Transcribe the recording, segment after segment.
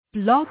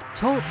Blog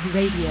Talk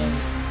Radio.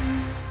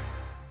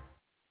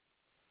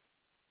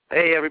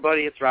 Hey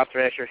everybody, it's Rob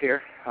Thrasher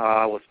here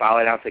with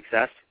SpotLight on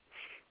Success.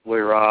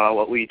 We're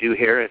what we do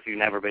here, if you've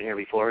never been here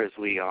before, is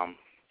we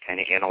kind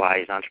of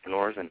analyze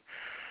entrepreneurs and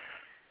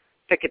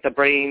pick at the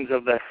brains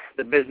of the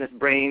business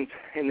brains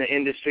in the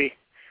industry,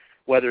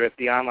 whether it's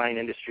the online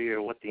industry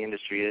or what the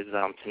industry is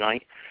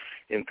tonight.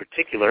 In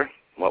particular,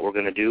 what we're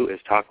going to do is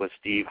talk with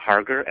Steve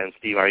Harger. And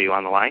Steve, are you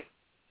on the line?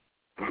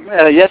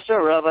 Yes,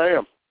 sir, Rob, I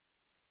am.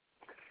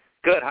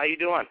 Good. How you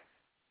doing?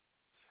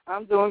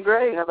 I'm doing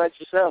great. How about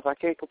yourself? I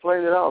can't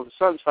complain at all. The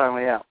sun's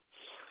finally out.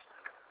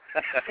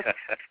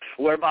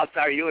 Whereabouts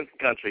are you in the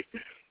country?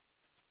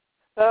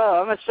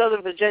 I'm in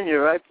Southern Virginia,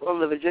 right on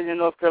the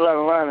Virginia-North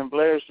Carolina line in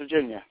Blair's,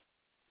 Virginia.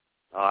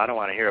 Oh, I don't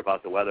want to hear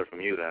about the weather from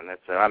you then.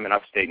 I'm in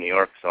upstate New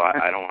York, so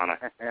I don't want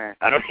to.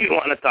 I don't even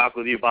want to talk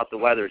with you about the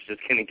weather. It's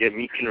just going to get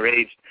me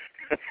enraged.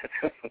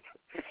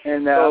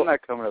 And I'm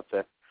not coming up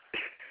there.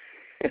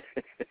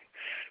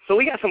 So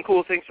we got some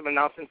cool things, some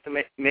announcements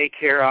to make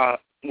here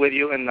with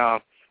you, and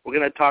we're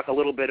going to talk a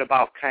little bit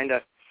about kind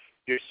of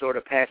your sort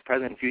of past,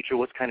 present, and future.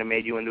 What's kind of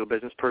made you into a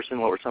business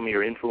person? What were some of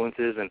your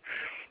influences?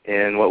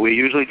 And what we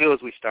usually do is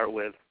we start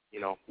with,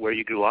 where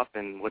you grew up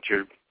and what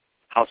your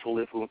household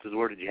influences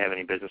were. Did you have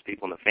any business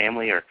people in the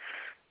family, or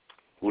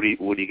what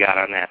do you got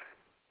on that?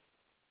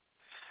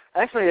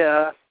 Actually,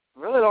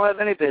 really don't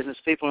have any business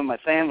people in my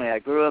family. I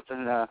grew up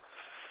in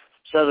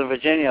Southern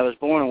Virginia. I was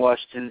born in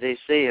Washington,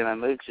 D.C., and I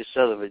moved to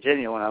Southern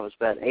Virginia when I was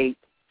about 8,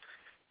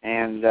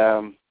 and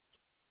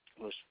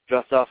was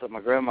dropped off at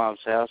my grandmom's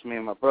house, me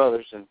and my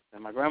brothers, and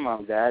my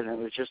grandmom died, and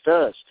it was just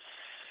us.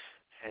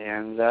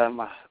 And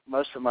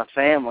most of my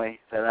family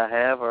that I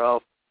have are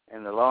all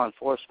in the law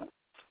enforcement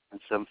in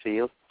some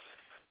field.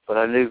 But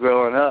I knew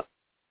growing up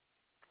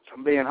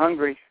from being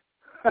hungry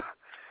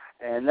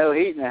and no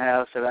heat in the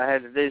house that I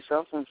had to do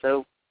something,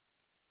 so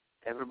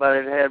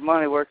everybody that had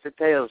money worked their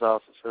tails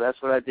off, so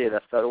that's what I did. I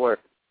started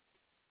working.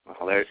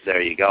 Well, there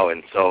you go.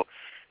 And so,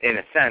 in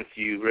a sense,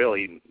 you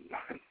really,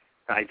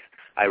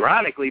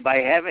 ironically, by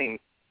having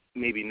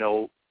maybe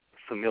no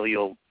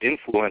familial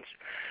influence,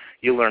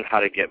 you learned how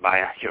to get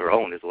by on your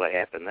own is what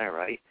happened there,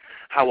 right?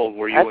 How old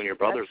were you and your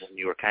brothers when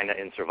you were kind of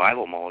in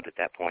survival mode at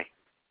that point?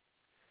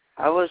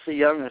 I was the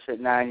youngest at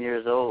 9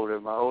 years old,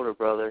 and my older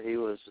brother, he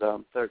was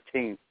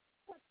 13.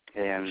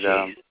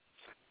 And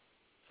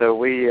so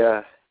we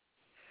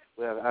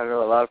well, I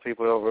know a lot of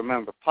people don't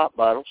remember pop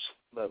bottles,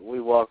 but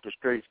we walked the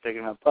streets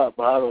picking up pop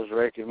bottles,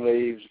 raking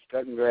leaves,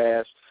 cutting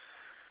grass,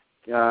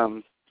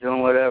 doing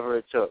whatever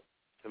it took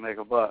to make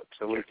a buck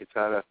so we could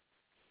try to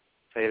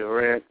pay the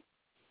rent,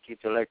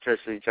 keep the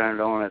electricity turned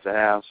on at the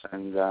house,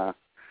 and all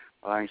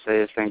I can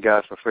say is thank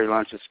God for free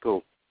lunch at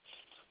school.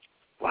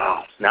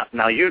 Wow.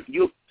 Now you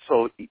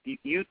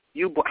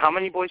how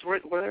many boys were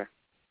there?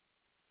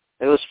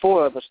 It was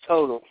 4 of us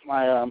total.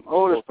 My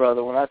oldest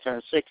brother, when I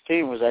turned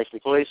 16, was actually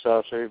a police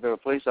officer. He'd been a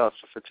police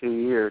officer for 2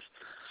 years,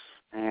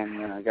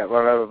 and got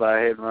run over by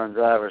a hit-and-run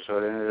driver, so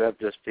it ended up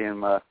just being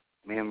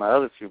me and my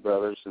other 2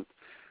 brothers. And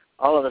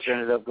all of us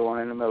ended up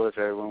going in the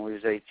military when we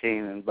was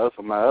 18, and both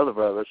of my other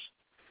brothers,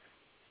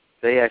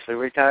 they actually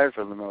retired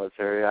from the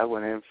military. I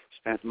went in,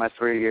 spent my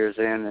 3 years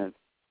in, and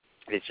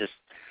it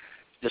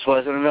just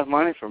wasn't enough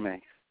money for me.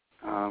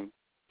 I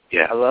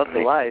loved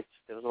the life.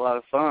 It was a lot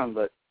of fun,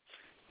 but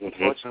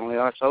unfortunately,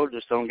 our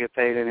soldiers don't get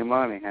paid any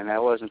money, and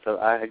that wasn't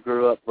until I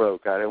grew up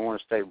broke. I didn't want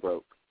to stay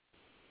broke.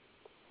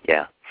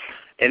 Yeah,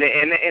 and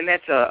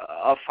that's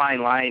a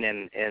fine line.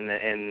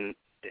 And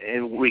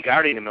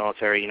regarding the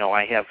military,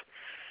 I have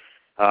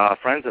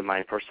friends of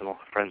mine, personal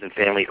friends and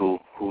family, who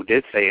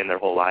did stay in their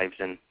whole lives,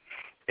 and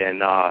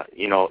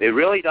it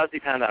really does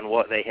depend on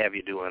what they have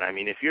you doing. I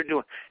mean, if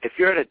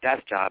you're at a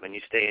desk job and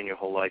you stay in your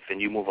whole life and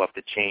you move up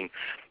the chain,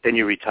 then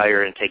you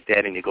retire and take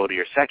that and you go to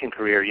your second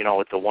career,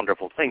 it's a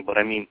wonderful thing. But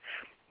I mean,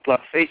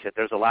 let's face it,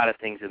 there's a lot of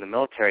things in the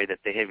military that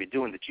they have you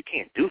doing that you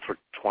can't do for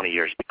 20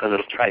 years because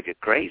it'll drive you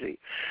crazy.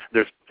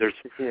 There's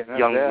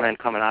young men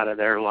coming out of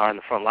there who are on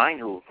the front line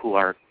who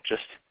are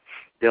just,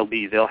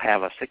 they'll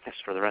have a sickness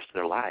for the rest of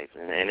their lives.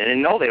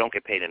 And no, they don't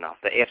get paid enough.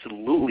 They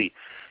absolutely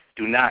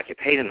do not get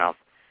paid enough.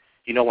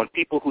 When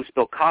people who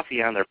spill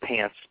coffee on their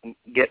pants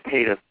get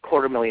paid a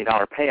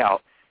 $250,000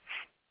 payout,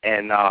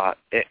 and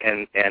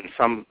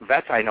some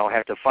vets I know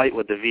have to fight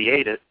with the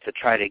VA to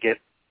try to get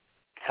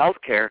health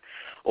care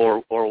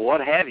or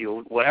what have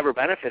you, whatever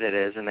benefit it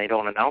is, and they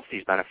don't announce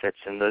these benefits,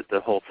 and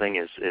the whole thing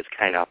is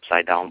kind of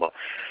upside down. But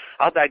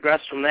I'll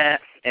digress from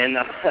that and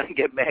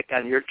get back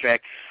on your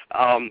track.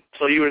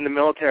 So you were in the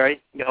military.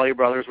 All your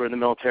brothers were in the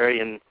military,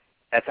 and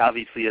that's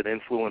obviously an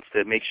influence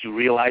that makes you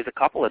realize a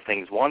couple of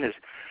things. One is,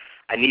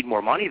 I need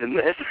more money than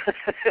this.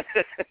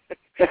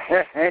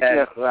 I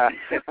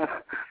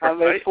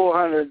made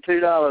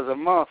 $402 a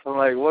month. I'm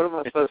like, what am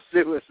I supposed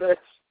to do with this?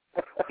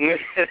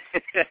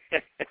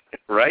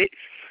 Right?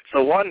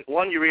 So one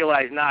you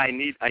realize, I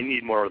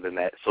need more than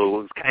that. So it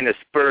was kind of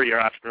spur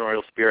your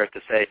entrepreneurial spirit to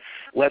say,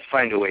 let's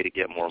find a way to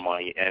get more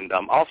money. And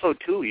also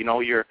too,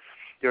 your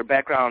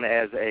background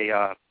as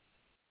a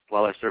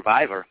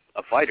survivor,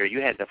 a fighter, you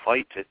had to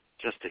fight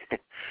just to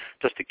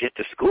get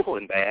to school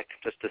and back,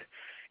 just to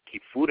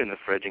keep food in the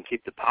fridge and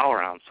keep the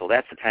power on. So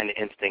that's the kind of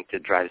instinct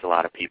that drives a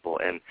lot of people.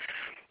 And,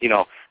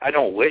 I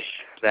don't wish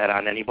that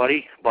on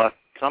anybody, but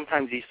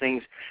sometimes these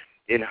things,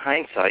 in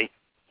hindsight,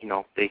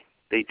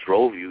 they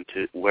drove you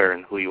to where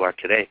and who you are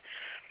today.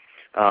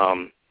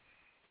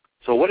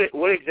 So what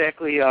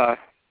exactly,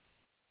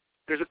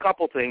 there's a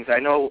couple things. I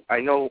know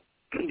you're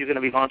going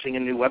to be launching a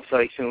new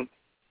website soon,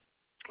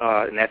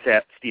 and that's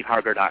at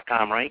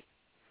steveharger.com, right?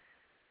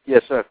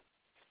 Yes, sir.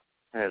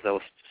 So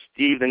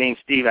Steve, the name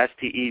Steve,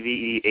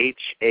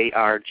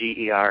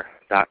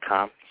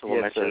 SteveHarger.com. So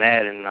we'll mention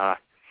that, and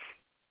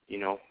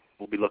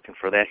we'll be looking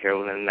for that here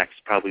within the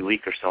next probably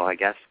week or so, I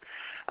guess.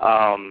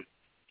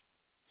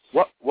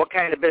 What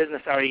kind of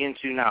business are you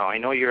into now? I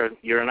know you're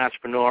an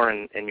entrepreneur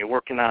and you're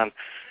working on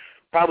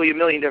probably a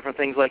million different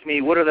things like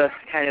me. What are the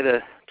kind of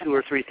the 2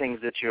 or 3 things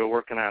that you're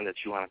working on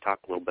that you want to talk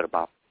a little bit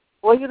about?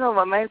 Well,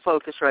 my main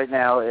focus right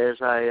now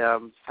is I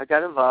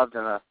got involved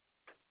in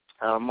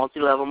a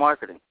multi-level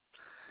marketing.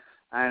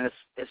 And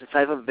it's a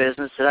type of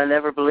business that I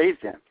never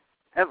believed in,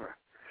 ever.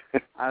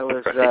 I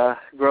was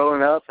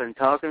growing up and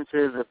talking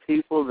to the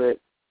people that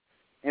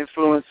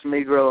influenced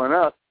me growing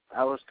up.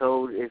 I was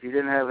told if you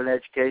didn't have an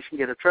education,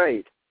 get a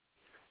trade.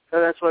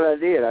 So that's what I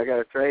did. I got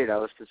a trade. I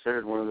was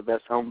considered one of the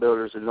best home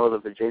builders in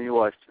Northern Virginia,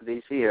 Washington,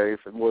 D.C. area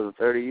for more than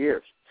 30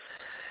 years.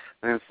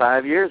 And then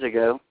 5 years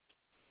ago,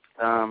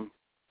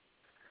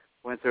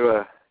 went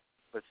through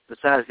with the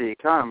size of the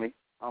economy,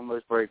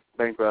 almost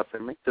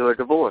bankrupted me, through a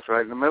divorce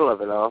right in the middle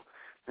of it all,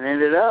 and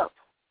ended up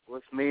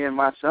with me and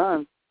my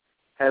son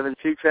having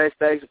 2 trash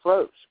bags of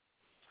clothes.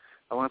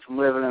 I went from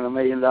living in $1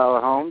 million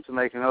home to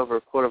making over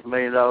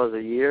 $250,000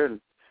 a year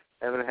and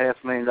having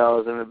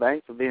 $500,000 in the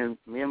bank for being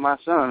me and my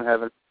son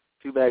having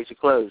 2 bags of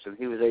clothes, and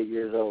he was 8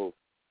 years old.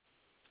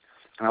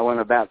 And I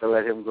wasn't about to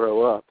let him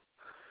grow up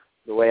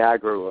the way I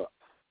grew up.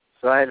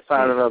 So I had to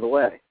find another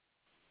way.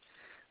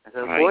 And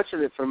so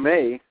fortunate for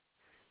me,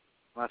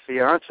 my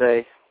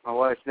fiancée, my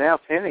wife now,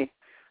 Penny,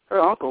 her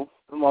uncle,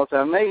 a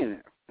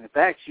multi-millionaire. In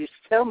fact, she used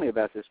to tell me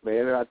about this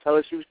man, and I told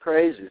her she was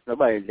crazy. There's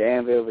nobody in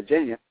Danville,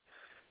 Virginia,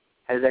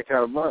 has that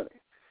kind of money.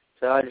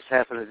 So I just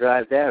happened to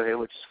drive down here,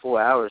 which is 4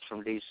 hours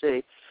from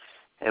D.C.,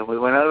 and we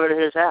went over to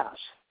his house.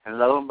 And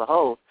lo and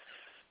behold,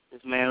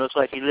 this man looks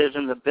like he lives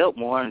in the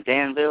Biltmore in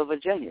Danville,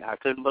 Virginia. I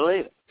couldn't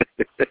believe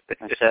it.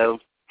 And so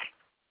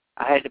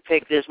I had to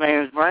pick this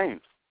man's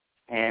brain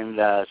and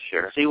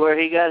see where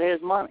he got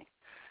his money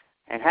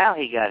and how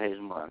he got his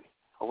money.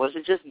 Or was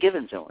it just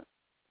given to him?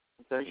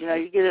 Because, you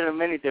get it in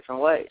many different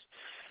ways.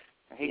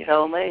 And he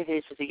told me,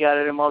 he says he got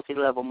it in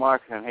multi-level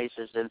marketing. He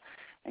says, and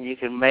you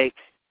can make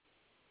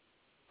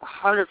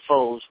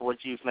 100-folds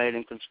what you've made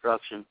in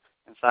construction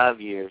in 5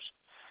 years,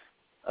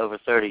 over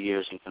 30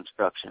 years in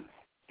construction.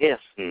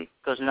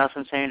 Because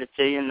nothing's handed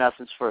to you and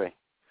nothing's free.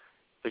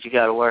 But you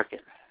got to work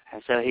it.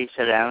 And so he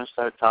sat down and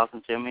started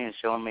talking to me and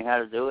showing me how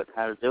to do it.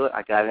 I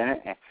got in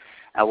it, and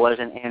I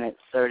wasn't in it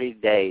 30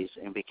 days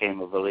and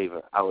became a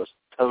believer. I was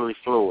totally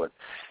floored.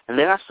 And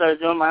then I started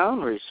doing my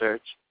own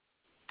research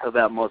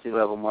about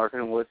multi-level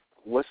marketing.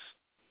 What's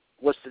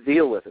the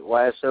deal with it?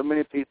 Why are so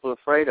many people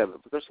afraid of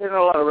it? Because there are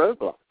a lot of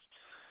roadblocks.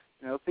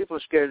 People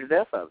are scared to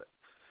death of it.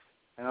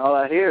 And all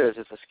I hear is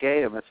it's a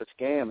scam, it's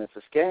a scam, it's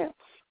a scam.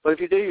 But if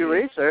you do your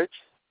research,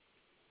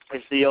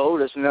 it's the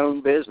oldest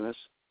known business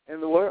in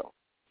the world.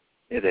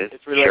 It is.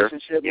 It's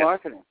relationship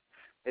marketing.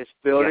 It's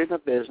building a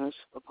business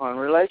upon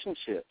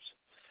relationships.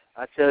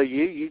 I tell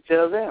you, you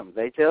tell them,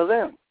 they tell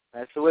them.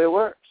 That's the way it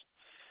works.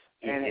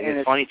 And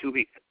it's funny too.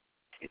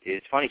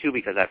 It's funny too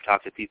because I've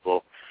talked to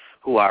people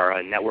who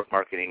are network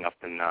marketing up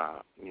in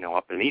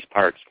up in these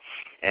parts,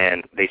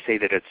 and they say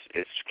that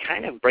it's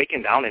kind of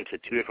breaking down into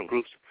 2 different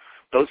groups.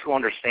 Those who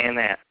understand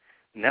that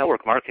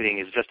network marketing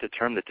is just a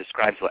term that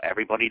describes what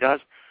everybody does.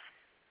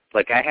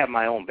 Like I have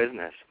my own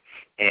business,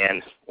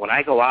 and when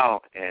I go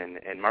out and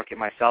market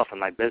myself and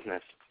my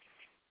business,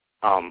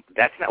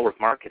 that's network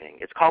marketing.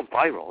 It's called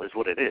viral, is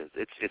what it is.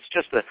 It's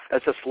just a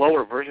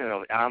slower version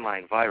of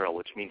online viral,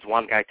 which means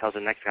one guy tells the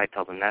next guy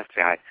tells the next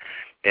guy.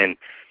 And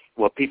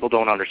what people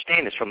don't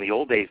understand is from the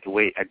old days, the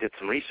way I did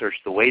some research,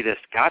 the way this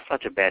got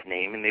such a bad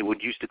name, and they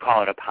would used to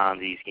call it a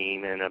Ponzi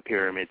scheme and a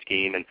pyramid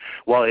scheme. And,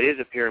 well, it is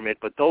a pyramid,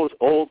 but those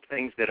old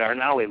things that are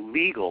now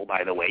illegal,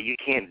 by the way, you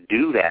can't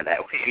do that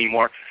way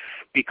anymore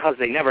because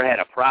they never had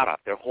a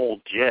product. Their whole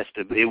gist,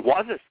 it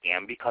was a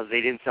scam because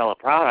they didn't sell a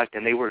product,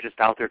 and they were just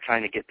out there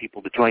trying to get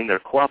people to join their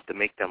club to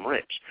make them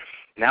rich.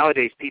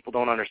 Nowadays, people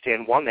don't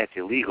understand, 1, that's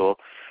illegal.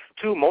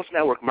 2, most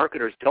network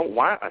marketers don't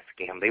want a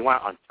scam. They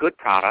want a good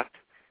product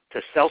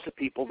to sell to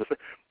people.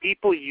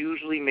 People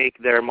usually make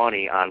their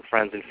money on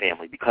friends and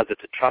family because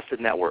it's a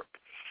trusted network.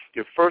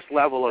 Your first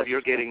level of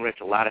you're getting rich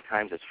a lot of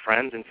times is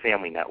friends and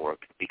family network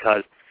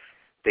because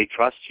they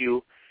trust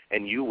you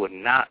and you would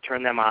not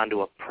turn them on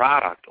to a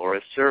product or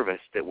a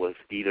service that was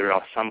either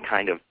some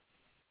kind of,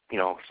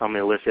 some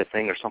illicit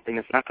thing or something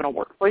that's not going to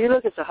work. Well, you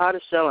look at the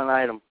hottest selling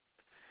item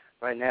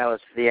right now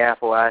is the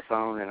Apple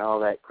iPhone and all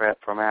that crap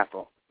from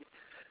Apple.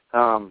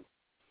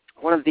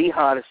 one of the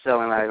hottest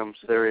selling items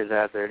there is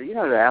out there. Do you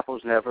know that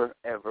Apple's never,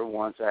 ever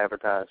once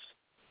advertised?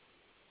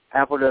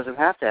 Apple doesn't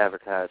have to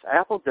advertise.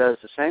 Apple does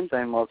the same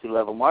thing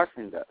multi-level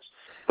marketing does.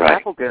 Right.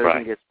 Apple goes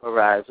and gets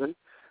Verizon,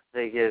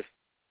 they get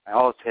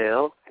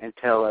Alltel and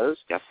Telos,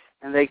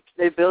 and they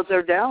build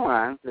their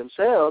downline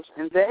themselves,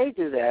 and they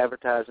do the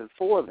advertising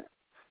for them.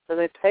 So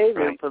they pay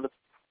them for the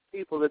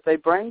people that they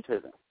bring to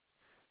them.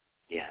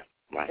 Yeah,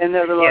 right. And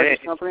they're the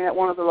largest company,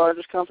 one of the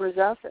largest companies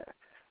out there.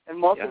 And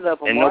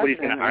multi-level and marketing, nobody's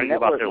going to argue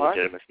about their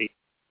legitimacy.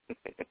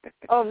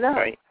 Oh, no.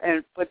 Right.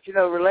 But,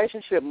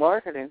 relationship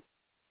marketing,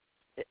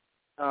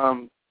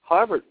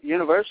 Harvard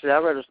University, I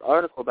read an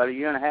article about a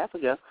year and a half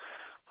ago,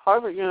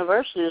 Harvard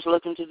University is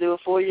looking to do a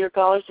 4-year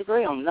college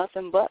degree on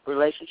nothing but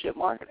relationship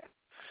marketing.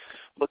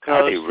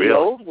 Because the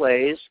old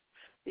ways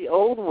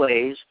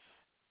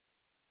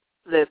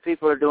that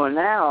people are doing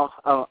now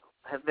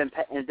have been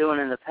doing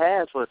in the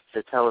past with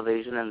the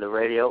television and the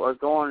radio are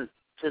going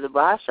to the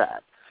buy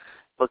side.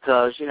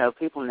 Because,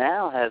 people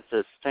now have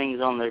the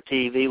things on their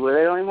TV where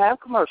they don't even have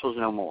commercials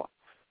no more.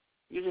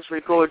 You just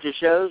record your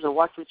shows or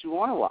watch what you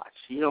want to watch.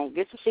 You don't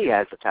get to see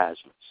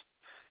advertisements.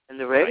 And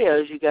the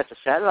radios, you got the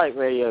satellite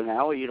radio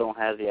now where you don't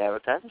have the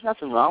advertising. There's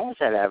nothing wrong with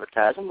that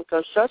advertising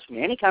because, trust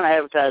me, any kind of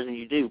advertising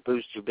you do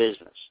boosts your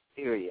business,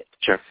 period.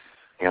 Sure.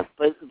 Yeah.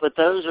 But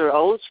those are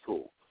old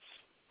school.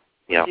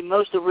 Yeah. The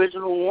most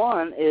original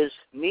one is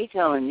me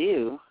telling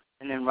you,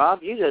 and then,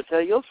 Rob, you go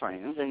tell your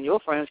friends, and your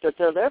friends go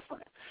tell their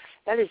friends.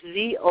 That is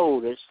the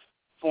oldest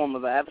form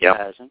of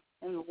advertising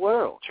in the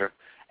world. Sure.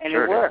 And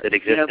it worked. It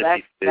existed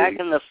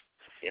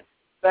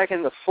back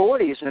in the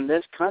 40s in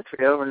this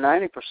country, over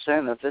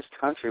 90% of this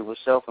country was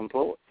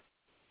self-employed.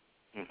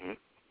 Mm-hmm.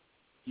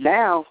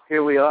 Now,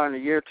 here we are in the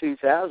year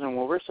 2000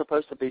 where we're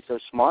supposed to be so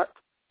smart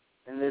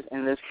in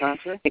this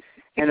country,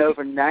 and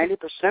over 90%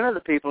 of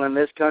the people in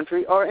this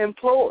country are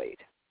employed.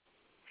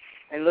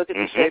 And look at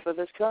the shape of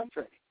this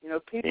country.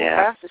 People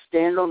have to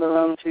stand on their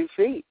own 2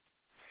 feet.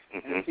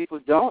 And if people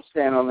don't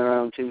stand on their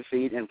own 2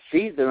 feet and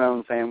feed their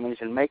own families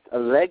and make a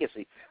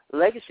legacy,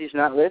 legacy is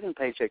not living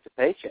paycheck to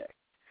paycheck.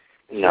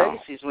 No,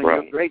 legacy is when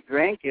your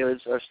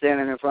great-grandkids are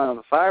standing in front of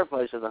the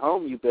fireplace of the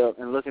home you built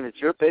and looking at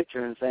your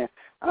picture and saying,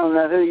 I don't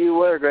know who you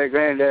were,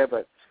 great-granddad,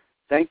 but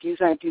thank you,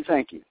 thank you,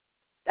 thank you.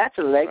 That's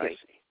a legacy. Right.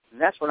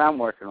 And that's what I'm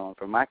working on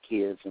for my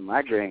kids and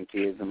my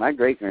grandkids and my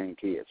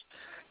great-grandkids.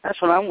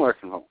 That's what I'm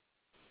working on.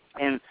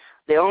 And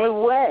the only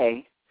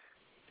way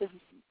to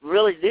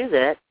really do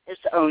that is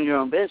to own your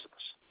own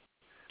business.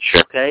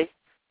 Sure. Okay?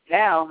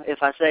 Now,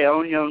 if I say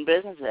own your own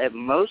business,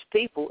 most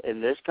people in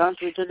this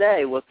country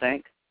today will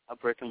think a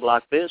brick and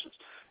block business.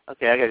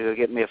 Okay, I got to go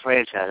get me a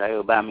franchise. I got to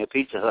go buy me a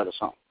Pizza Hut or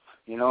something.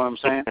 You know what I'm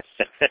saying?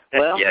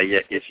 Well,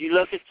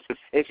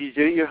 if you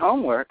do your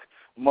homework,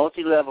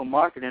 multi-level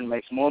marketing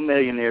makes more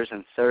millionaires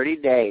in 30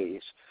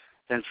 days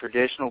than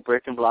traditional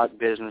brick and block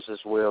businesses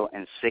will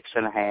in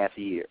 6.5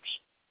 years.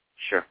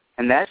 Sure.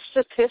 And that's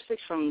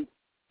statistics from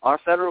our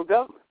federal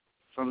government,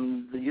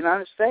 from the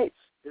United States,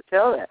 to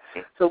tell that.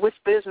 So which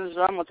business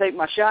I'm going to take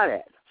my shot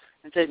at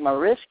and take my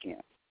risk in?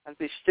 I'd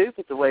be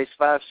stupid to waste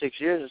 5-6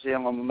 years to see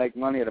I'm going to make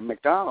money at a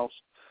McDonald's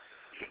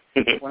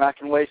when I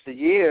can waste a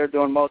year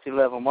doing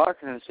multi-level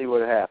marketing and see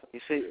what happens. You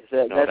see,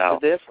 that's the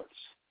difference.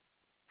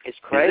 It's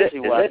crazy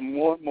why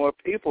more and more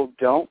people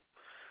don't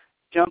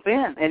jump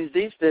in. And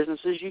these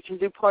businesses you can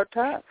do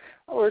part-time.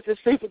 Or it's a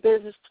stupid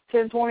business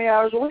 10, 20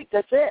 hours a week.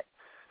 That's it.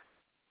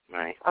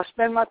 Right. I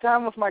spend my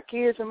time with my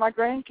kids and my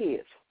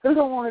grandkids. Who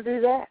don't want to do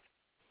that?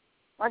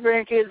 My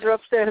grandkids are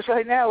upstairs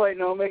right now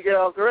waiting on me to get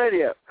off the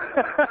radio.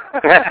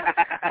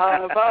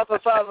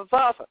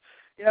 Papa.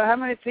 How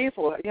many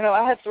people,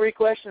 I have 3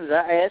 questions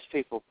I ask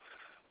people,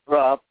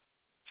 Rob,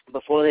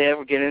 before they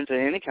ever get into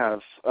any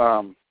kind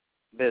of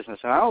business.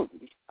 And I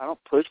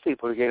don't push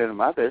people to get into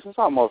my business.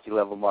 I'm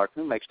multi-level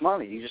marketing. It makes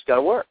money. You just got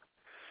to work.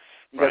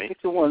 You got to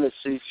pick the one that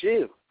suits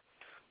you.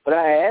 But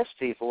I ask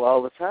people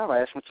all the time.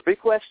 I ask them 3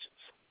 questions.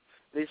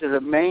 These are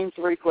the main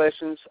 3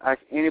 questions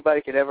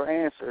anybody could ever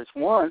answer. It's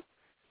one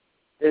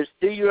is,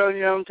 do you own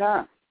your own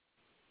time?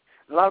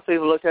 A lot of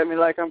people look at me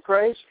like I'm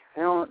crazy.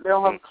 They don't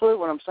have a clue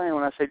what I'm saying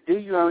when I say, do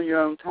you own your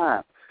own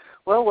time?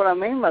 Well, what I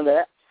mean by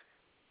that,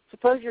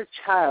 suppose your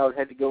child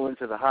had to go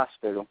into the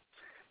hospital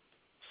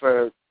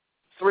for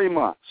 3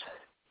 months.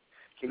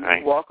 Can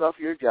you walk off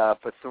your job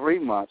for 3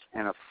 months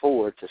and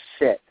afford to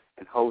sit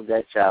and hold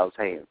that child's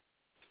hand?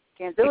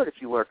 You can't do it if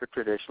you work a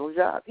traditional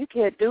job. You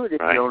can't do it if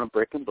you own a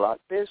brick and block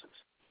business.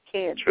 You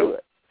can't do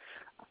it.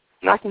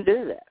 No. I can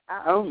do that.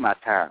 I own my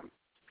time.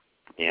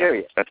 Yeah,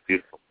 period. That's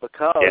beautiful.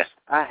 Because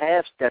I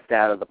have stepped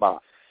out of the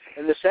box.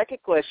 And the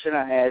second question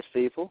I ask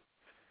people,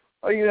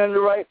 are you in the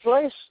right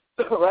place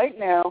right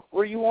now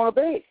where you want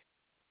to be?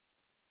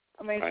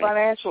 I mean,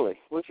 financially,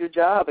 with your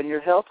job and your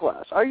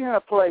health-wise. Are you in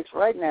a place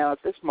right now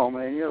at this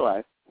moment in your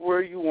life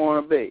where you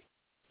want to be?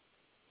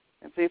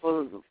 And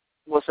people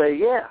will say,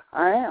 yeah,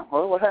 I am.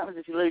 Well, what happens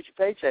if you lose your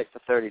paycheck for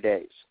 30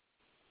 days?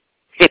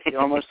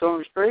 You're almost on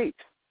the street.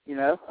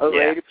 Over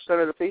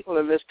 80% of the people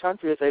in this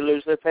country, if they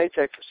lose their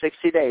paycheck for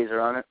 60 days,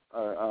 are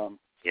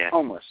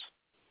homeless.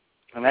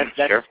 And that's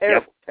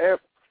terrible,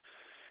 terrible.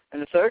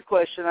 And the third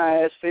question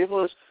I ask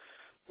people is,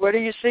 where do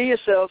you see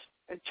yourself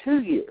in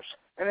 2 years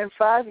and in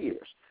 5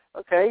 years?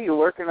 Okay, you're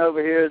working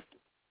over here at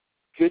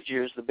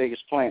Goodyear's the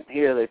biggest plant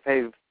here. They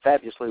pay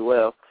fabulously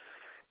well.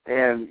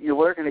 And you're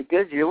working at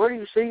Goodyear. Where do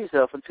you see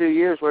yourself in 2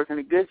 years working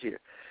at Goodyear?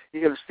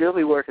 You're going to still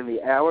be working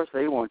the hours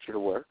they want you to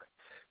work.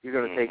 You're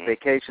going to take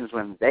vacations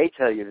when they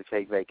tell you to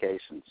take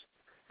vacations.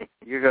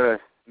 You're going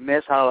to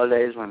miss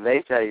holidays when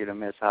they tell you to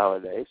miss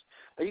holidays.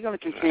 Are you going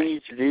to continue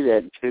to do that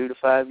in 2 to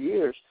 5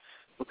 years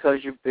because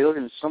you're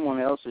building someone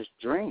else's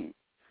dream?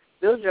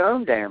 Build your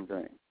own damn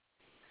dream.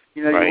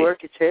 You know, you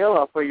work your tail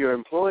off for your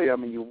employer. I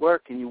mean, you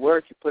work and you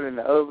work. You put in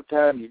the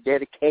overtime, your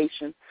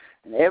dedication,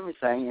 and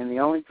everything, and the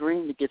only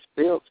dream that gets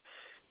built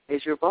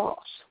is your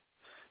boss.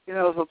 You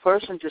know, if a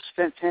person just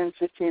spent 10,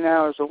 15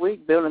 hours a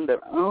week building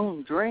their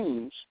own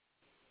dreams,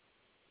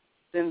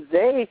 then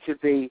they could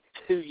be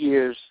 2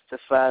 years to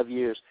 5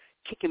 years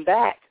kicking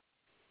back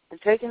and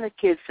taking the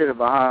kids to the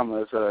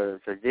Bahamas or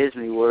to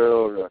Disney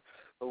World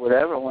or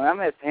whatever. When I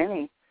met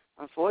Penny,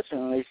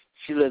 unfortunately,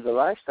 she lived a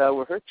lifestyle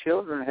where her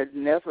children had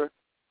never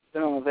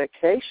been on a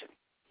vacation.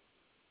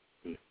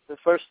 The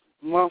first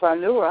month I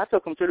knew her, I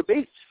took them to the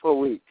beach for a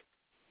week.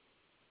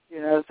 You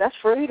know, that's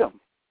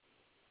freedom.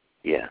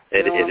 Yeah,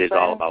 it is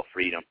all about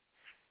freedom.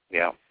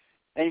 Yeah.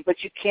 But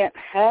you can't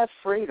have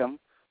freedom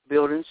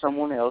building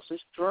someone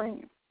else's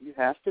dream. You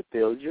have to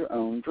build your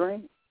own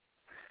dream.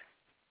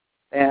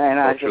 And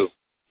I just,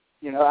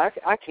 you know,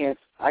 I can't,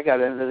 I got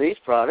into these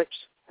products,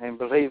 and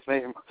believe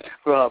me,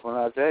 Rob, when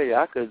I tell you,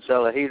 I couldn't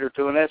sell a heater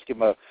to an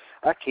Eskimo.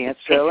 I can't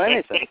sell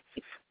anything.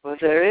 But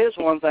there is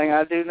one thing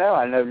I do know.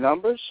 I know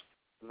numbers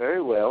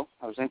very well.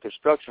 I was in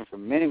construction for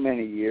many,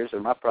 many years,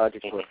 and my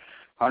projects were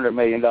 $100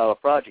 million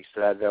projects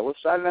that I dealt with,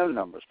 so I know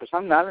numbers because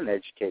I'm not an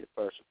educated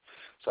person.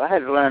 So I had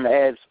to learn to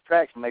add and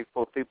subtract to make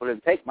sure people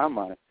didn't take my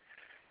money.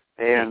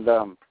 And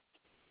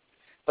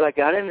but I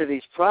got into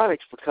these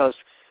products because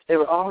they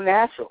were all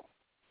natural,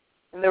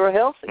 and they were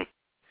healthy.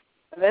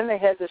 And then they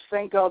had this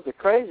thing called the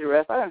Crazy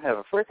Wrap. I didn't have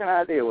a freaking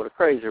idea what a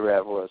Crazy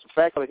Wrap was. In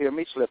fact, you'll hear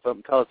me slip up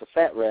and call it the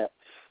Fat Wrap,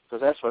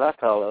 because that's what I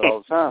call it all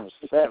the time, is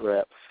the Fat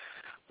Wrap.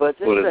 But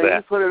this thing,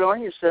 you put it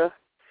on yourself,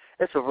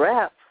 it's a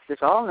wrap.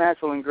 It's all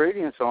natural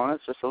ingredients on it.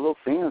 It's just a little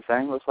thin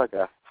thing. Looks like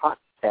a hot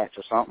patch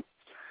or something.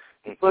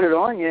 You put it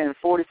on you in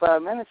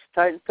 45 minutes, it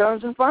tightens,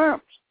 tones, and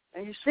firms,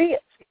 and you see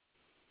it.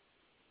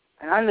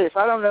 And I knew, if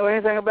I don't know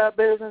anything about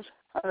business,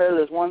 I know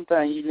there's one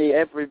thing you need,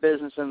 every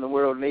business in the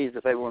world needs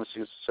if they want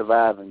to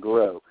survive and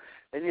grow.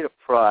 They need a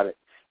product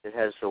that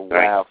has a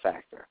wow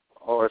factor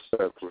or a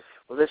service.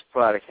 Well, this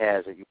product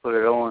has it. You put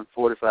it on,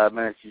 45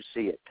 minutes, you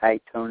see it,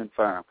 tight, tone, and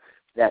firm.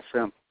 That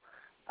simple.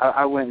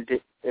 I went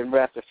and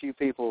wrapped a few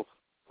people.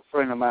 A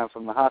friend of mine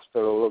from the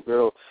hospital, a little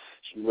girl,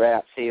 she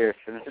wraps here,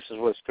 and this is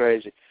what's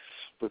crazy,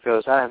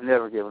 because I have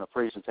never given a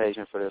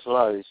presentation for this. A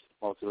lot of these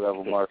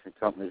multi-level marketing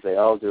companies, they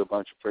all do a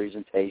bunch of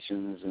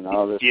presentations and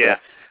all this stuff.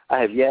 I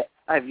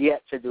have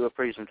yet to do a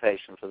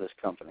presentation for this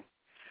company.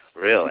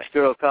 Really? This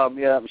girl called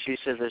me up, and she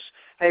said,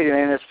 hey,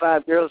 man, there's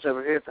 5 girls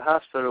over here at the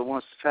hospital who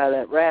wants to try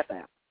that wrap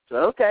out. So,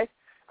 okay.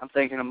 I'm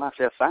thinking to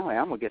myself, finally,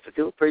 I'm going to get to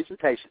do a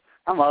presentation.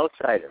 I'm all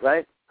excited,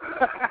 right?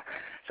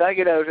 So I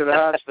get over to the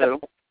hospital.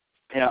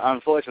 You know,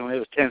 unfortunately, it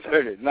was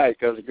 10:30 at night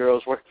because the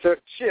girls worked third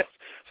shift.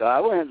 So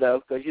I went,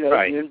 though, because, you know,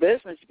 if you're in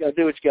business, you got to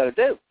do what you got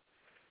to do.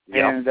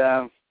 Yep.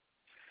 And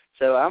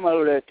so I'm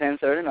over there at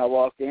 10:30, and I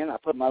walked in. I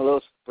put my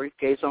little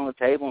briefcase on the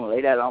table and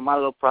laid out all my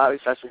little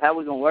products. I said, how are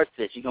we going to work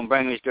this? You going to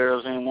bring these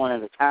girls in one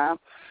at a time,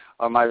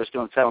 or am I just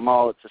going to tell them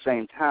all at the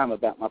same time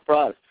about my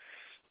product?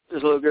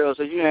 This little girl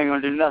said, you ain't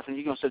going to do nothing.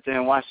 You're going to sit there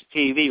and watch the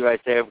TV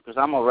right there because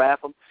I'm going to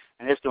wrap them,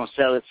 and it's going to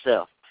sell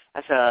itself.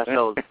 That's how I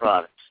sold the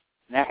products.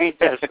 Now, ain't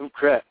that some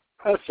crap?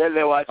 I was sitting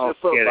there watching a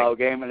football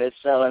game, and it's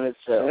selling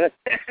itself.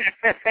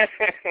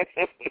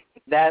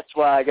 That's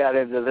why I got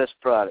into this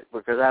product,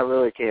 because I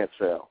really can't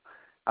sell.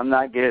 I'm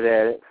not good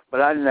at it,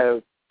 but I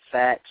know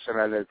facts, and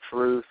I know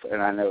truth,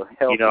 and I know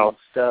healthy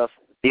stuff.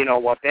 You know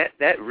what?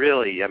 That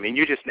really, I mean,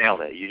 you just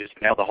nailed it. You just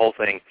nailed the whole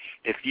thing.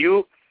 If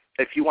you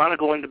want to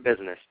go into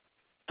business,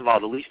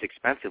 the least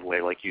expensive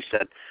way, like you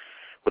said,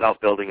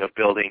 without building a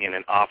building and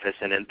an office.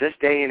 And in this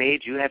day and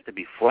age, you have to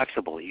be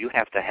flexible. You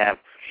have to have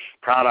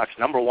products.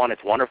 Number one,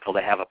 it's wonderful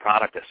to have a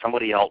product that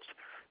somebody else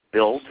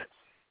builds,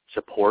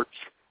 supports.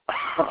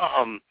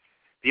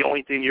 The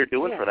only thing you're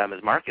doing for them is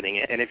marketing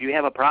it. And if you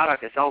have a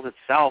product that sells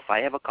itself,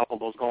 I have a couple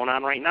of those going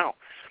on right now.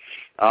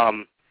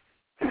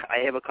 I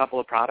have a couple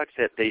of products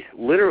that they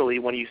literally,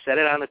 when you set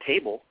it on the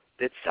table,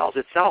 it sells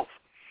itself.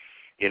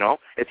 You know,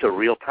 it's a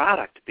real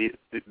product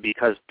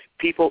because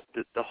people,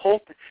 the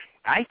whole thing,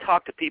 I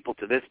talk to people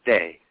to this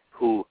day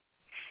who,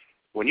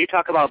 when you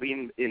talk about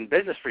being in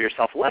business for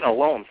yourself, let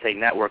alone say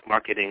network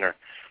marketing or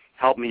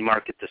help me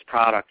market this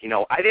product, you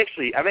know, I've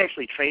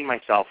actually trained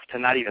myself to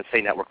not even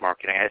say network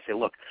marketing. I say,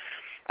 look,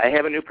 I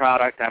have a new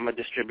product. I'm a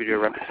distributor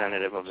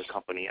representative of the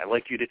company. I'd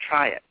like you to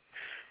try it.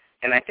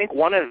 And I think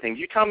one of the things,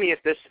 you tell me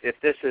if this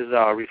is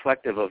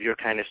reflective of your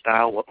kind of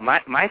style.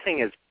 My thing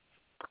is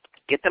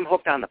get them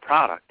hooked on the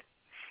product.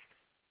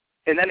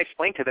 and then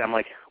explain to them,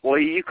 like, well,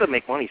 you could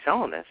make money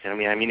selling this. And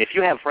I mean, if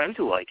you have friends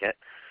who like it,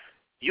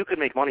 you could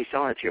make money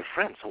selling it to your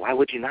friends. So why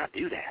would you not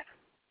do that?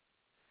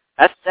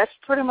 That's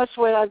pretty much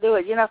the way I do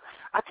it.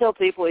 I tell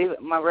people, even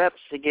my reps,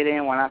 to get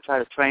in when I try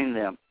to train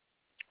them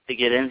to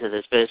get into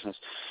this business,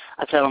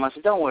 I tell them, I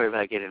said, don't worry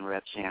about getting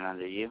reps in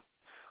under you.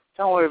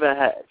 Don't worry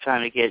about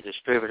trying to get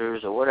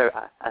distributors or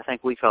whatever. I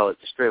think we call it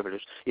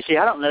distributors. You see,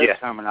 I don't know the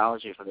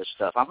terminology for this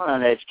stuff. I'm an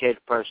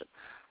uneducated person.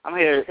 I'm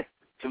here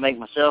to make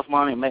myself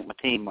money and make my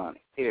team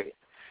money, period.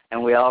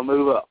 And we all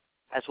move up.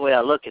 That's the way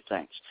I look at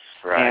things.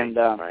 Right.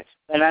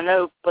 And I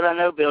know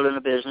building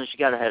a business, you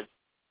got to have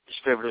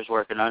distributors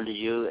working under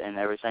you and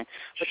everything.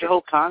 But the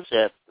whole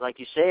concept, like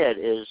you said,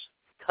 is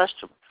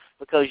customer,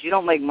 because you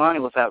don't make money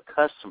without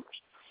customers.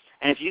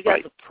 And if you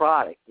got the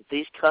product that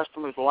these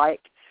customers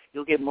like,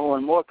 you'll get more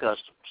and more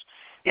customers.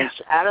 Yeah. And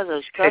out of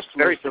those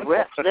customers, the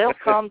reps, they'll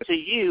come to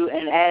you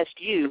and ask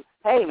you,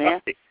 hey,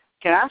 man,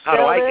 can I sell How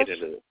do I this? get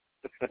into it?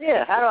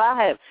 Yeah, how do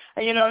I have?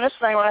 And, this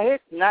thing right here,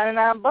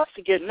 $99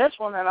 to get in this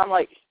one, and I'm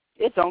like,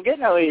 it don't get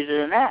no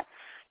easier than that.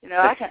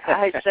 I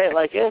hate to say it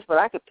like this, but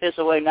I could piss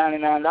away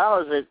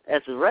 $99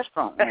 at the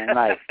restaurant one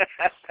night.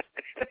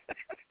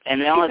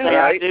 And the only thing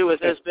I do with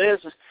this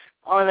business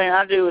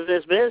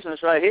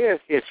right here,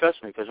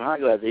 trust me, because when I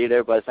go out to eat,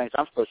 everybody thinks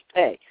I'm supposed to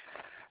pay.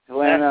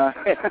 When I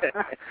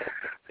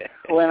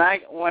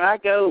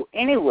go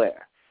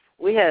anywhere,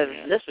 we have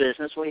this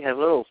business. We have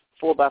little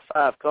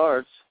 4x5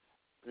 cards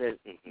that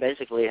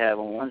basically have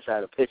on one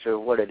side a picture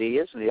of what it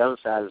is, and the other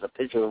side is a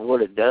picture of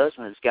what it does,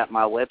 and it's got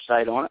my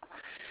website on it.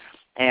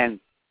 And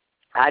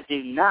I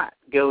do not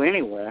go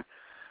anywhere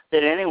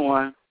that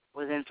anyone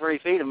within 3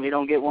 feet of me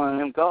don't get one of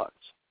them cards.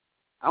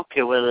 I don't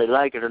care whether they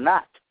like it or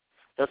not.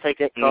 They'll take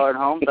that card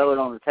home, throw it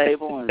on the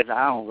table, and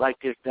I don't like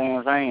this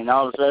damn thing. And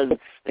all of a sudden,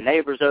 the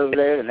neighbor's over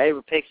there. The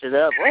neighbor picks it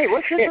up. Wait,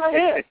 what's this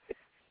right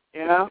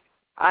here?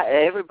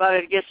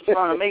 Everybody that gets in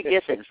front of me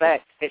gets it. In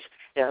fact,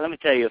 let me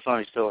tell you a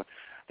funny story.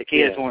 The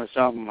kids wanted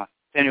something.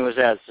 Penny was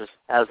out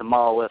of the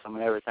mall with them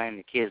and everything.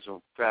 The kids were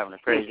driving her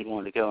crazy,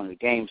 wanted to go into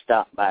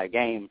GameStop and buy a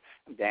game.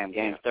 The damn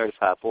game's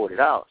 $35,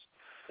 $40.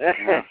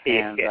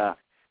 And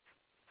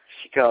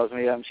she calls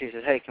me up and she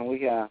says, "Hey, can we?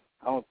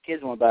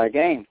 Kids want to buy a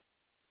game.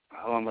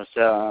 I must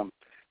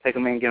take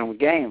them in and get them a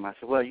game." I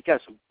said, "Well, you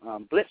got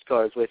some Blitz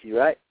cards with you,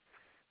 right?"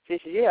 She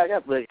said, "Yeah, I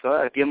got Blitz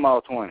cards. I'll give them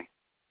all 20.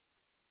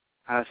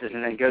 I said,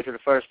 "And then go to the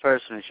first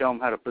person and show them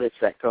how to Blitz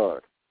that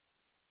card."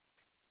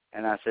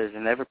 And I says,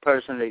 "And every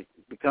person that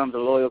becomes a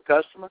loyal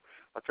customer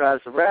or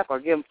tries to rap, I'll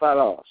give them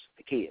 $5,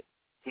 the kid."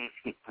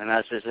 And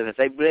I says, "And if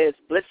they blitz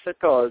the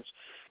cards,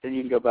 then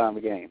you can go buy them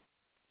a game."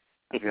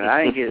 I said,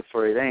 "I ain't get it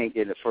free. They ain't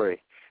getting it free."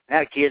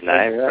 Now the kids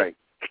say, "Right."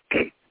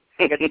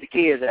 I got the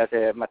kids out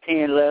there, my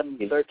 10, 11,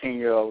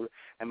 13-year-old,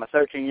 and my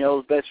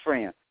 13-year-old's best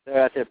friend.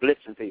 They're out there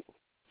blitzing people.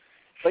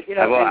 But,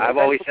 I've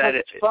always said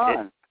it's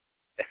fun.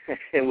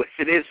 If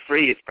it is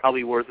free, it's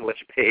probably worth what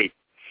you paid.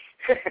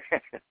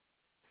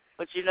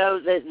 But,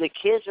 the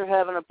kids are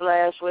having a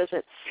blast with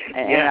it,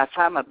 and I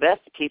try my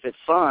best to keep it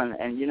fun.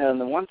 And,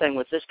 the one thing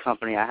with this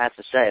company I have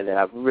to say that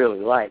I really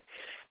like,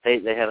 they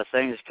have a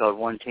thing that's called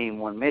One Team,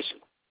 One Mission.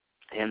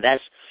 And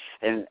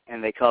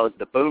and they call it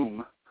the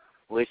BOOM,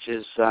 which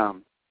is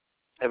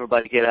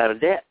everybody get out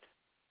of debt.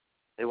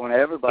 They want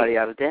everybody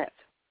out of debt.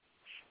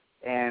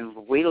 And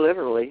we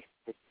literally,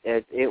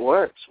 it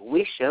works.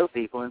 We show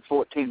people in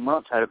 14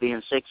 months how to be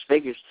in 6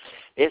 figures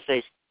if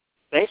they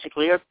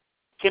basically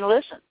can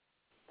listen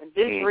and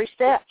do 3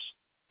 steps.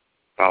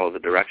 Follow the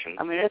directions.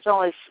 I mean, it's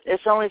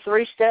only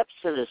 3 steps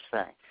to this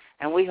thing.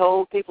 And we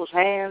hold people's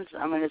hands,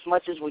 as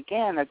much as we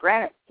can. Now,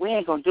 granted, we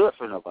ain't going to do it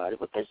for nobody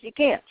because you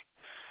can't.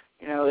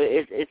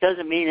 It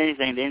doesn't mean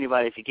anything to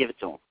anybody if you give it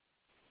to them.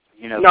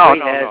 No.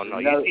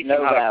 You teach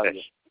them how value. to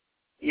fish.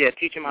 Yeah,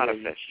 teach them how to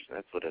fish.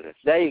 That's what it is.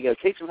 There you go.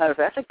 Teach them how to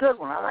fish. That's a good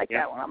one. I like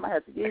that one. I'm going to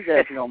have to use that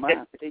if you don't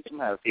mind. Teach them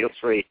how to fish. Feel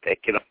free.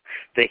 Take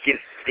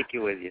it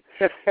with you.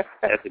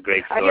 That's a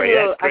great story.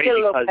 I get a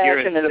little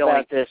passionate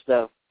about this,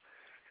 though.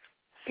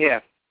 Yeah.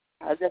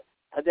 I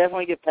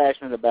definitely get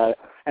passionate about it,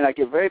 and I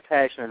get very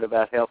passionate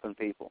about helping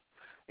people.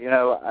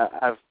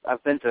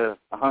 I've been to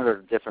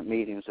 100 different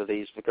meetings of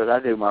these because I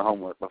do my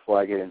homework before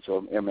I get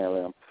into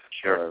MLM.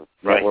 Sure.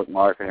 Network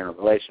marketing or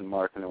relation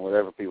marketing,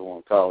 whatever people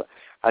want to call it.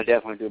 I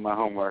definitely do my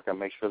homework. I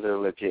make sure they're a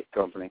legit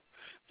company.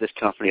 This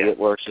company that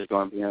works is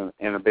going to be in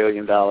 $1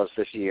 billion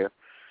this year,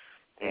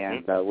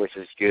 and which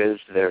is good.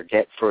 They're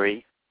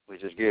debt-free,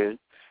 which is good.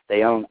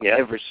 They own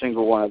every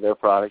single one of their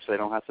products. They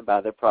don't have to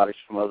buy their products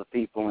from other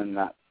people and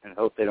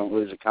hope they don't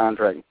lose a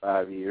contract in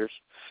 5 years.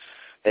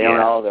 They own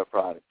all their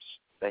products.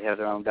 They have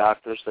their own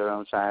doctors, their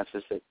own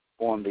scientists that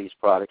form these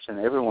products, and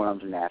every one of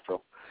them's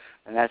natural,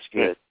 and that's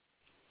good.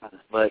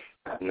 But,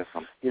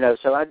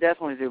 so I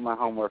definitely do my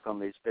homework on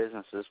these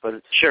businesses.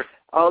 But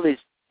all these,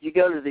 you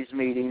go to these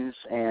meetings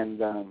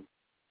and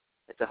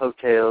at the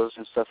hotels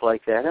and stuff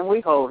like that, and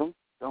we hold them.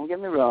 Don't get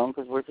me wrong,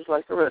 because we're just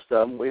like the rest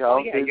of them. We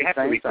all do the same thing. You have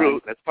to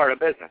recruit. That's part of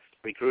business,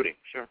 recruiting,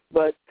 sure.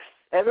 But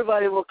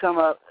everybody will come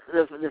up.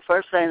 the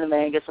first thing the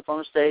man gets up on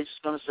the stage is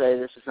going to say,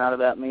 this is not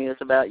about me,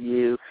 it's about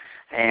you,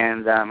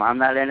 and I'm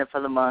not in it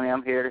for the money,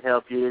 I'm here to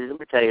help you. Let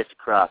me tell you, it's a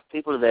crock.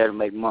 People are there to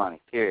make money,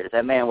 period. If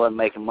that man wasn't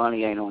making money,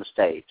 he ain't on the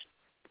stage.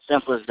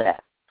 Simple as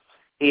that.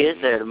 He is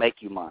there to make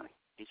you money.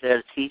 He's there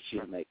to teach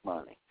you to make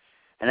money.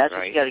 And that's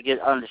what you got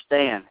to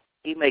understand.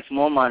 He makes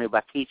more money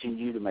by teaching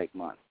you to make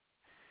money.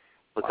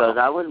 Because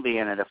I wouldn't be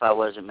in it if I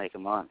wasn't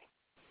making money.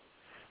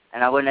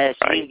 And I wouldn't ask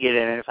you to get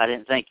in it if I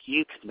didn't think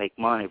you could make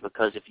money,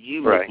 because if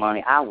you make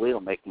money, I will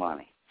make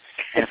money.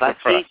 And if I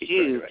teach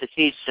you to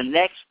teach the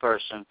next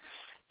person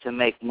to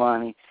make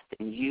money,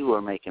 then you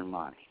are making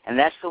money. And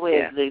that's the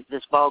way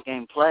this ball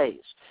game plays.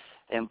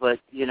 But,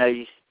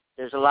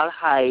 there's a lot of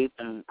hype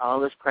and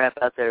all this crap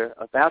out there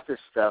about this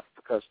stuff,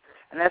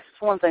 and that's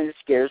one thing that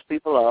scares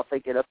people off. They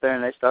get up there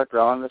and they start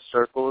drawing the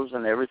circles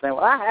and everything.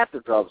 Well, I have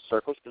to draw the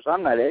circles because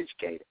I'm not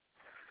educated.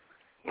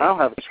 I don't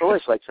have a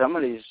choice like some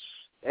of these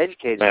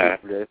educated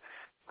people do.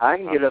 I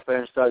can get up there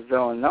and start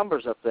drawing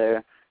numbers up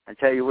there and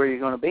tell you where you're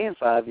going to be in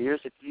 5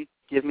 years if you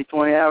give me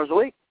 20 hours a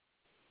week.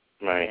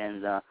 Right.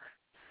 And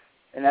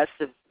that's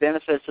the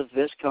benefits of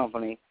this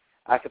company.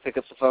 I could pick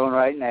up the phone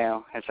right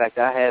now. In fact,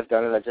 I have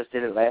done it. I just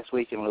did it last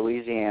week in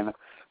Louisiana.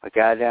 A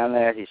guy down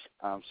there, he's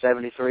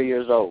 73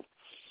 years old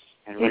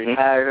and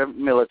retired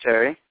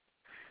military,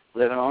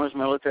 living on his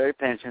military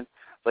pension,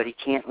 but he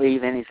can't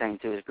leave anything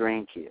to his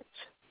grandkids.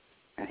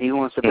 And he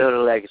wants to build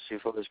a legacy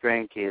for his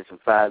grandkids in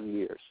 5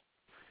 years.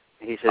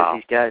 He says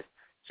he's got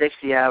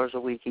 60 hours a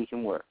week he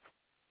can work.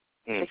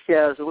 60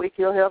 hours a week,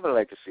 he'll have a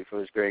legacy for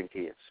his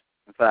grandkids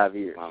in 5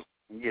 years. Wow.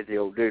 You get the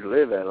old dude to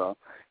live that long,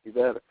 you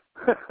better.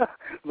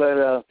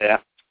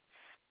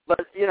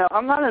 But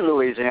I'm not in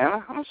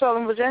Louisiana. I'm in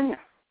Southern Virginia.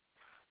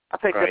 I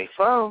picked up the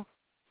phone.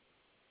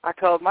 I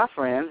called my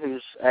friend,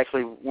 who's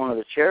actually one of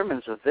the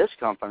chairmen of this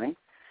company,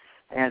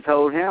 and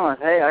told him,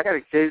 hey, I got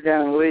a dude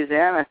down in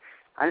Louisiana.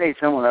 I need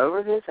someone over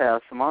at his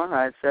house tomorrow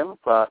night at 7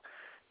 o'clock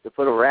to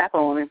put a wrap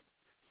on him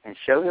and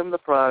show him the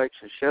products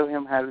and show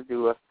him how to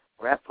do a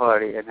wrap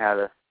party and how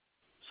to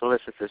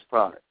solicit this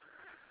product.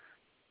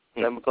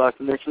 7 o'clock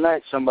the next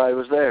night, somebody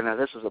was there. Now,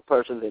 this is a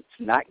person that's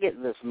not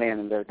getting this man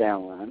in their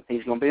downline.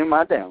 He's going to be in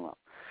my downline.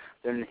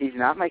 Then he's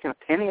not making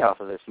a penny off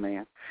of this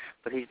man,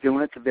 but he's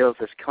doing it to build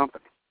this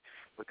company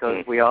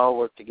because we all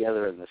work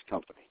together in this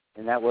company,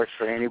 and that works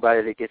for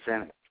anybody that gets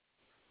in it.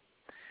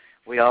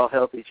 We all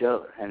help each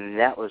other, and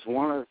that was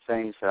one of the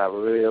things that I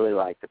really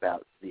liked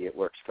about the It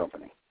Works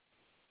company.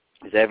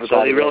 So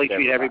they really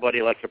treat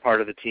everybody like they're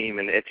part of the team,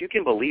 and if you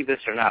can believe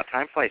this or not,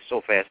 time flies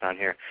so fast on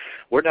here.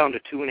 We're down to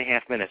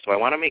 2.5 minutes, so I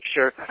want to make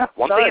sure.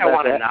 One thing I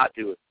want to not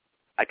do,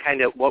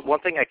 one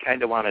thing I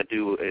kind of want to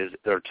do is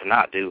to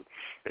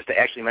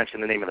actually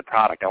mention the name of the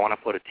product. I want to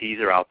put a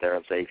teaser out there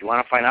and say, if you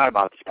want to find out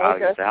about this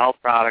product, it's a health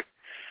product.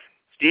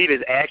 Steve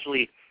has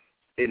actually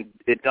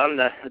done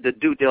the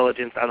due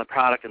diligence on the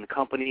product and the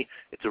company.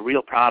 It's a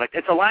real product.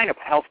 It's a line of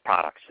health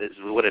products is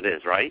what it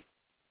is, right?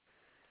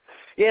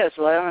 Yeah, it's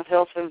a line of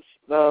health and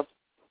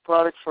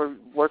products for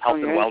working on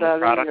your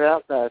inside and your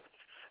outside,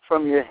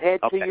 from your head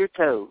to your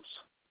toes.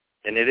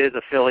 And it is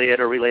affiliate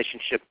or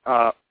relationship,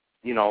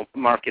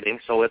 marketing,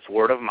 so it's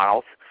word of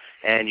mouth.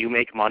 And you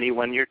make money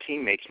when your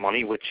team makes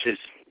money, which is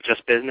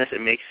just business.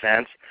 It makes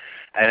sense.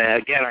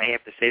 And again, I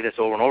have to say this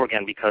over and over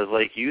again because,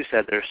 like you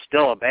said, there's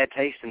still a bad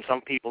taste in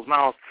some people's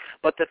mouths.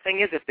 But the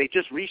thing is, if they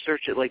just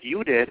research it like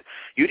you did,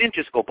 you didn't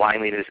just go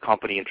blindly to this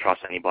company and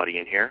trust anybody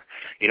in here.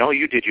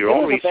 You did your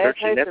own research.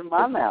 Bad taste in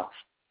my mouth.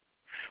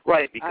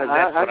 Right, because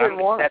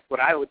that's what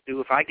I would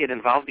do if I get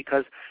involved.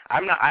 Because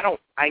I'm the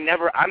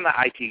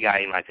IT guy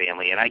in my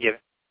family, and I give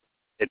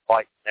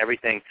advice and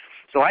everything.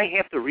 So I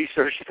have to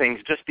research things,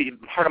 just be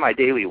part of my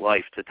daily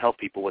life to tell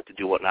people what to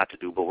do, what not to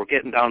do. But we're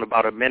getting down to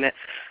about a minute.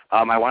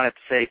 I wanted to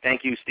say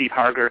thank you, Steve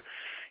Harger.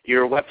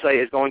 Your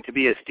website is going to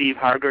be at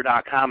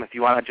steveharger.com if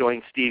you want to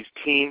join Steve's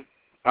team.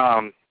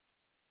 I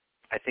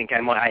think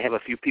I have a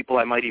few people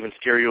I might even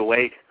steer you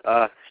away,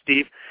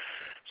 Steve.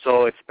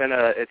 So it's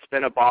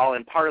been a ball,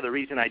 and part of the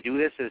reason I do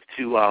this is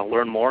to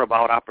learn more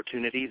about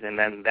opportunities, and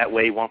then that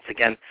way, once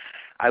again,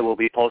 I will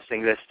be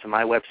posting this to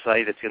my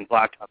website. It's in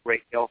Blog Talk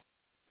Radio.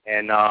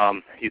 And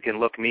you can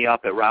look me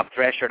up at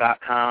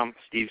robthrasher.com.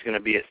 Steve's going to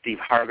be at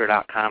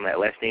steveharger.com. That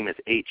last name is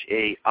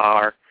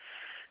Harger,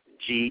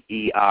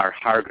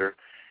 Harger.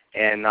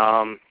 And,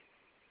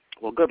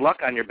 well, good luck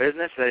on your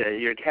business.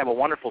 You have a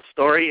wonderful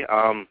story,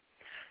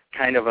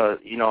 kind of a,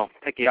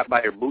 pick you up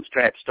by your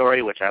bootstrap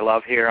story, which I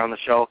love here on the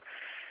show.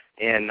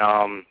 And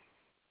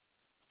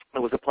it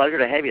was a pleasure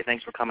to have you.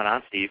 Thanks for coming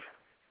on, Steve.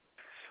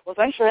 Well,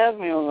 thanks for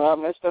having me on,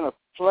 Robin. It's been a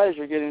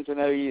pleasure getting to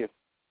know you.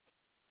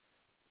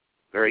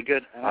 Very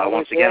good.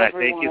 Once again, I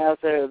thank you. Out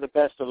there, the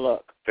best of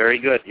luck. Very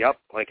good. Yep.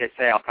 Like I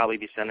say, I'll probably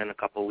be sending a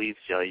couple leads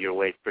your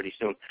way pretty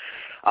soon.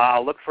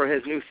 Look for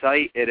his new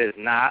site. It is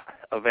not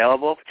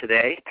available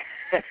today.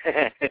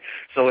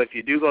 So if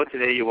you do go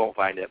today, you won't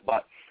find it.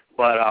 But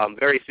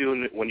very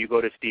soon, when you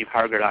go to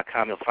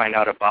steveharger.com, you'll find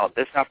out about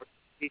this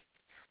opportunity.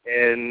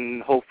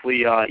 and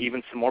hopefully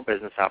even some more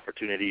business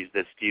opportunities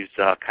that Steve's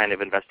kind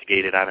of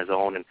investigated on his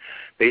own, and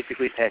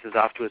basically passes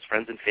off to his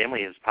friends and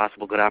family as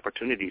possible good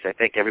opportunities. I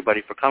thank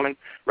everybody for coming.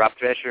 Rob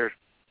Thrasher,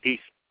 peace.